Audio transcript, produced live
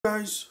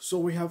guys, so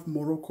we have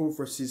Morocco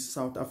versus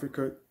South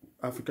Africa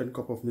African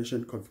Cup of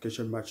Nations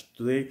qualification match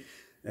today.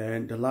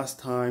 And the last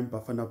time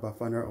Bafana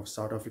Bafana of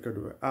South Africa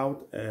were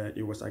out,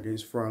 it was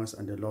against France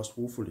and they lost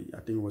woefully. I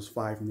think it was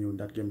 5-0 in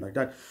that game like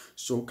that.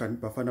 So can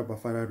Bafana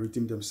Bafana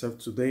redeem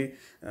themselves today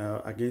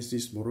against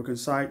this Moroccan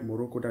side?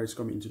 Morocco that is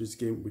coming into this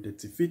game with a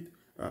defeat.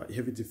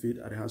 Heavy defeat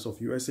at the hands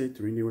of USA,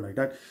 3-0 like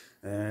that.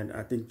 And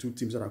I think two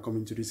teams that are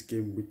coming to this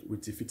game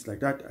with defeats like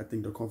that, I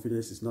think the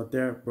confidence is not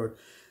there. But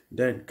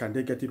then can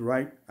they get it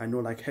right? I know,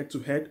 like, head to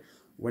head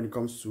when it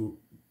comes to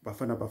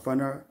Bafana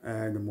Bafana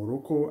and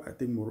Morocco, I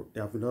think they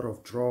have a lot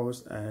of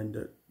draws,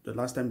 and the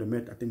last time they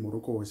met, I think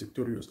Morocco was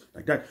victorious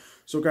like that.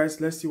 So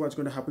guys, let's see what's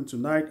going to happen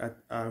tonight.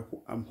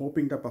 I'm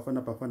hoping that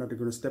Bafana Bafana, they're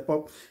going to step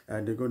up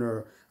and they're going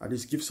to at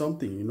least give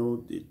something, you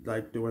know,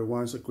 like they were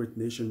once a great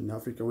nation in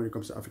Africa when it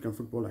comes to African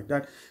football like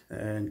that.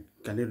 And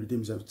can they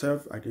redeem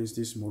themselves against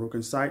this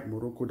Moroccan side?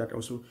 Morocco that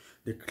also,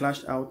 they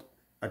clashed out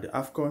at the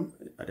Afcon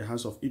at the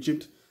hands of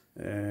Egypt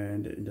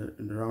and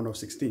in the round of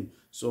 16.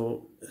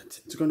 So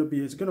it's gonna be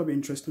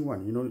interesting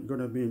one, you know. It's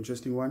gonna be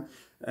interesting one.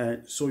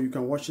 So you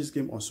can watch this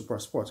game on Super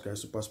Sports,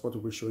 guys. Super Sports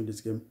will be showing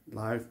this game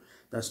live.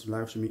 That's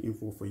live streaming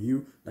info for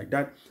you like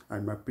that.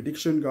 And my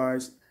prediction,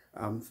 guys,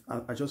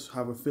 I just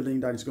have a feeling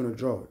that it's gonna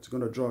draw. It's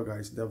gonna draw,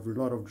 guys. There are a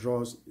lot of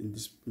draws in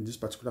this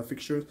particular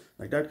fixture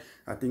like that.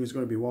 I think it's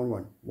gonna be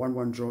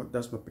 1-1 draw.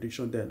 That's my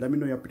prediction there. Let me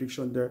know your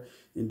prediction there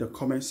in the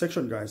comment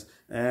section, guys.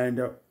 And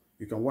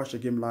you can watch the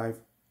game live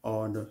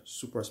on the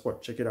Super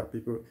Sport. Check it out,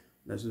 people.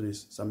 Let's do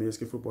this. Samir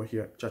Football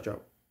here. Ciao, ciao.